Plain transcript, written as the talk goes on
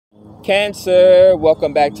Cancer,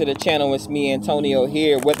 welcome back to the channel. It's me, Antonio,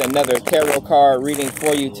 here with another tarot card reading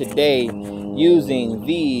for you today using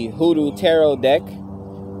the Hoodoo Tarot deck,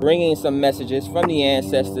 bringing some messages from the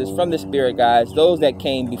ancestors, from the spirit guides, those that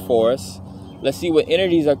came before us. Let's see what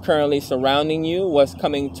energies are currently surrounding you, what's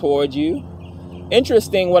coming towards you.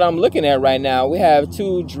 Interesting what I'm looking at right now. We have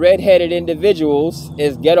two dread-headed individuals,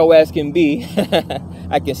 as ghetto as can be.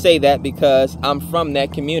 I can say that because I'm from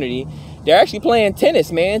that community. They're actually playing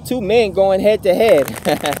tennis, man. Two men going head to head.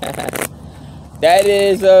 That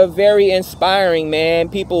is very inspiring, man.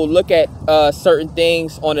 People look at certain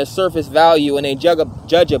things on a surface value and they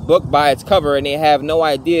judge a book by its cover and they have no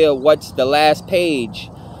idea what's the last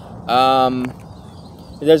page.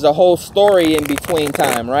 There's a whole story in between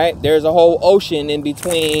time, right? There's a whole ocean in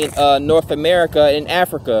between North America and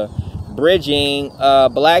Africa, bridging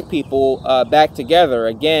black people back together.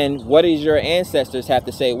 Again, what does your ancestors have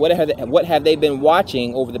to say? What have they been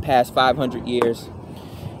watching over the past 500 years?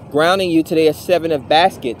 Grounding you today, a 7 of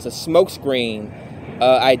baskets, a smoke screen.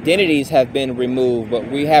 Identities have been removed,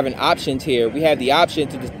 but we have an option here. We have the option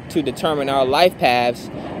to determine our life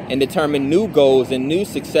paths and determine new goals and new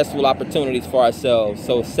successful opportunities for ourselves.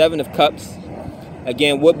 So 7 of cups,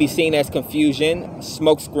 again, would be seen as confusion,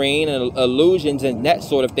 smoke screen, and illusions and that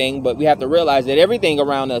sort of thing. But we have to realize that everything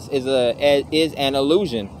around us is an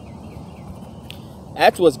illusion.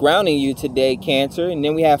 That's what's grounding you today, Cancer. And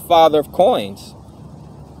then we have Father of Coins,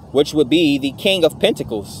 which would be the King of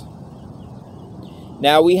Pentacles.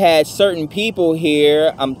 Now, we had certain people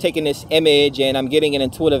here. I'm taking this image and I'm getting an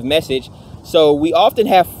intuitive message. So we often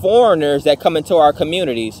have foreigners that come into our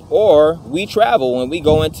communities, or we travel and we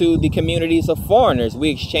go into the communities of foreigners. We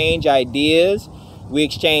exchange ideas, we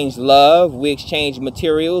exchange love, we exchange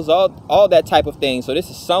materials, all that type of thing. So this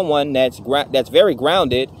is someone that's very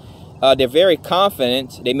grounded. They're very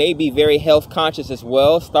confident. They may be very health conscious as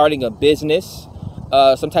well, starting a business,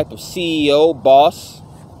 some type of CEO, boss.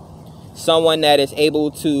 Someone that is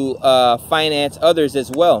able to finance others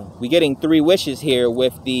as well. We're getting 3 wishes here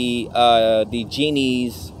with the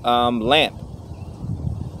genie's lamp.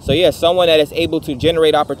 So yeah, someone that is able to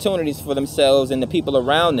generate opportunities for themselves and the people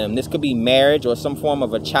around them. This could be marriage or some form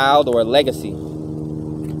of a child or a legacy.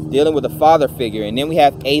 Dealing with a father figure. And then we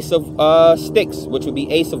have Ace of Sticks, which would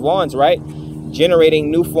be Ace of Wands, right?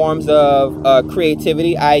 Generating new forms of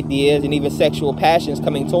creativity, ideas, and even sexual passions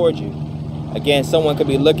coming towards you. Again, someone could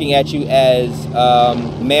be looking at you as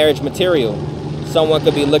marriage material. Someone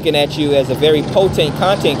could be looking at you as a very potent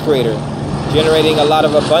content creator, generating a lot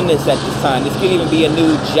of abundance at this time. This could even be a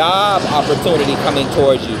new job opportunity coming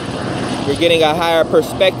towards you. You're getting a higher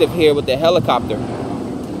perspective here with the helicopter.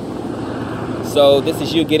 So this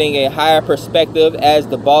is you getting a higher perspective as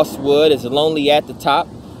the boss would, is lonely at the top.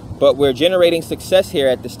 But we're generating success here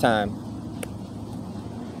at this time.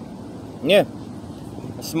 Yeah,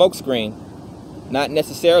 a smoke screen. Not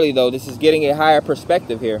necessarily, though. This is getting a higher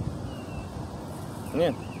perspective here.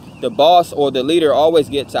 Yeah. The boss or the leader always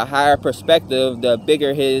gets a higher perspective, the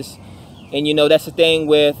bigger his. And, you know, that's the thing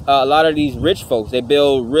with a lot of these rich folks. They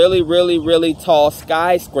build really, really, really tall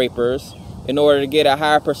skyscrapers in order to get a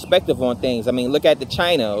higher perspective on things. I mean, look at the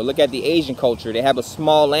China or look at the Asian culture. They have a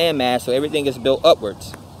small landmass, so everything is built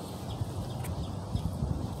upwards.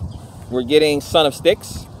 We're getting Son of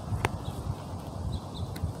Sticks.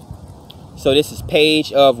 So this is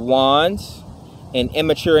Page of Wands, an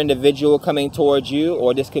immature individual coming towards you,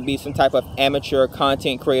 or this could be some type of amateur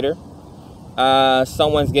content creator.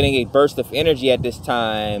 Someone's getting a burst of energy at this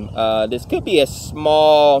time. This could be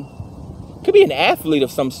could be an athlete of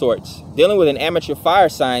some sorts, dealing with an amateur fire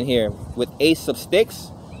sign here with Ace of Sticks.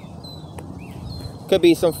 Could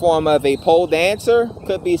be some form of a pole dancer,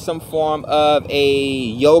 could be some form of a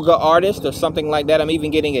yoga artist or something like that. I'm even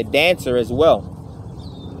getting a dancer as well.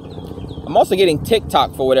 I'm also getting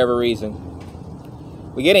TikTok for whatever reason.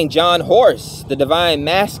 We're getting John Horse, the divine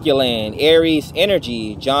masculine, Aries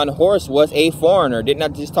energy. John Horse was a foreigner. Didn't I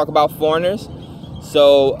just talk about foreigners?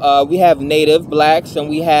 So we have native blacks and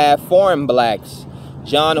we have foreign blacks.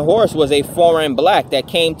 John Horse was a foreign black that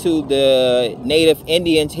came to the native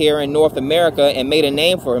Indians here in North America and made a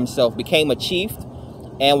name for himself, became a chief,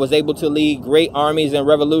 and was able to lead great armies and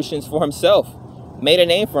revolutions for himself. Made a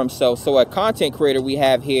name for himself. So a content creator we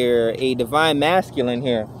have here, a divine masculine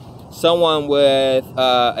here, someone with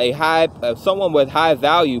someone with high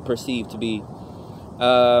value perceived to be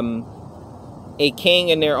a king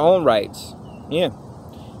in their own rights. Yeah,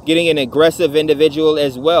 getting an aggressive individual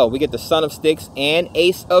as well. We get the Son of Sticks and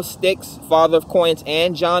Ace of Sticks, Father of Coins,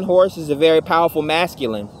 and John Horse is a very powerful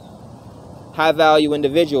masculine, high value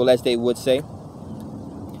individual, as they would say.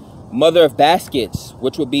 Mother of Baskets,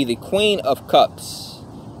 which would be the Queen of Cups,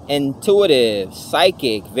 intuitive,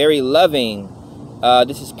 psychic, very loving.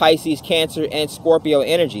 This is Pisces, Cancer, and Scorpio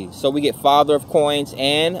energy. So we get Father of Coins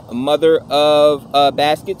and Mother of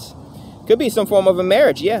Baskets. Could be some form of a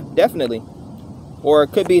marriage, yeah, definitely. Or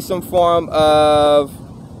it could be some form of,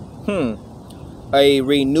 a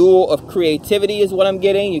renewal of creativity is what I'm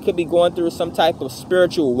getting. You could be going through some type of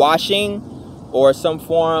spiritual washing or some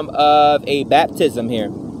form of a baptism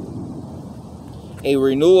here. A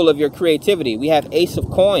renewal of your creativity. We have Ace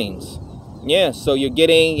of Coins. Yeah, so you're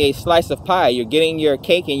getting a slice of pie. You're getting your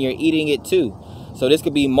cake and you're eating it too. So this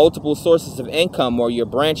could be multiple sources of income, or you're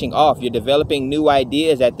branching off. You're developing new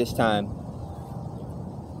ideas at this time.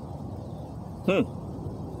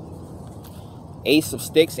 Ace of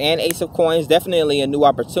Sticks and Ace of Coins. Definitely a new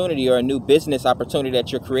opportunity or a new business opportunity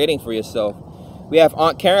that you're creating for yourself. We have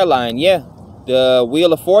Aunt Caroline. Yeah, the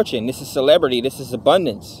Wheel of Fortune. This is celebrity. This is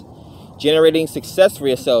abundance. Generating success for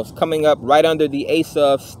yourselves. Coming up right under the Ace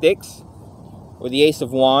of Sticks or the Ace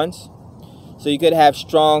of Wands. So you could have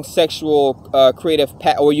strong sexual creative,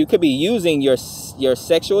 or you could be using your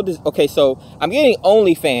sexual. Okay, so I'm getting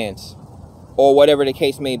OnlyFans or whatever the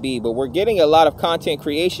case may be, but we're getting a lot of content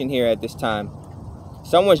creation here at this time.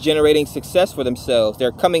 Someone's generating success for themselves.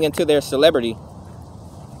 They're coming into their celebrity.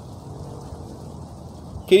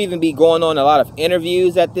 Could even be going on a lot of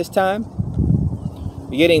interviews at this time.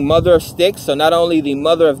 We're getting Mother of Sticks, so not only the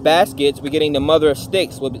Mother of Baskets, we're getting the Mother of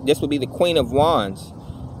Sticks. This would be the Queen of Wands.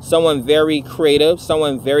 Someone very creative,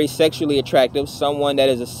 someone very sexually attractive, someone that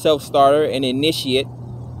is a self-starter, an initiate.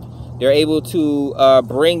 They're able to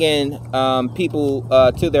bring in people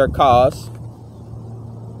to their cause.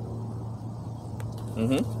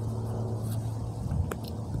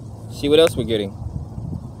 See what else we're getting.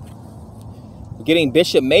 We're getting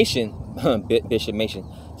Bishop Mason. Bishop Mason.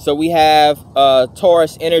 So we have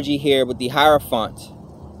Taurus energy here with the Hierophant.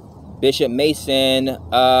 Bishop Mason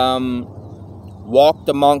walked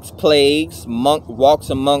amongst plagues, walks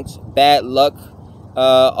amongst bad luck,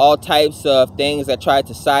 all types of things that tried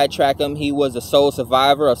to sidetrack him. He was a sole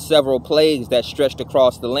survivor of several plagues that stretched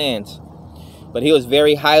across the lands. But he was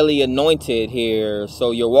very highly anointed here.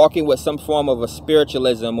 So you're walking with some form of a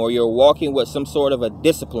spiritualism, or you're walking with some sort of a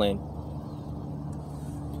discipline.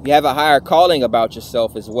 You have a higher calling about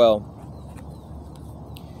yourself as well.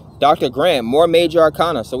 Dr. Grant, more major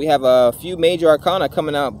arcana. So we have a few major arcana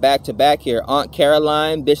coming out back to back here. Aunt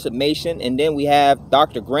Caroline, Bishop Mason, and then we have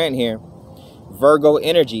Dr. Grant here. Virgo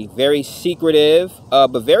energy, very secretive,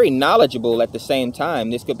 but very knowledgeable at the same time.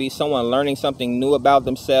 This could be someone learning something new about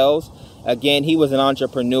themselves. Again, he was an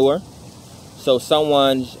entrepreneur. So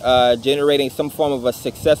someone's generating some form of a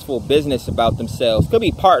successful business about themselves. Could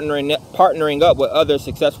be partnering up with other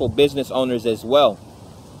successful business owners as well.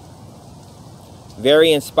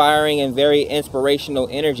 Very inspiring and very inspirational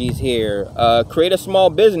energies here. Create a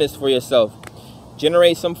small business for yourself.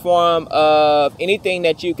 Generate some form of anything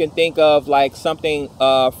that you can think of, like something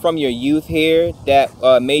from your youth here that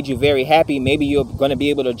made you very happy. Maybe you're going to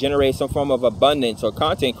be able to generate some form of abundance or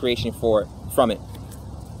content creation from it.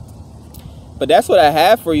 But that's what I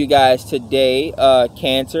have for you guys today,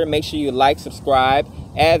 Cancer. Make sure you like, subscribe,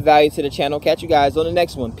 add value to the channel. Catch you guys on the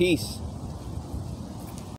next one. Peace.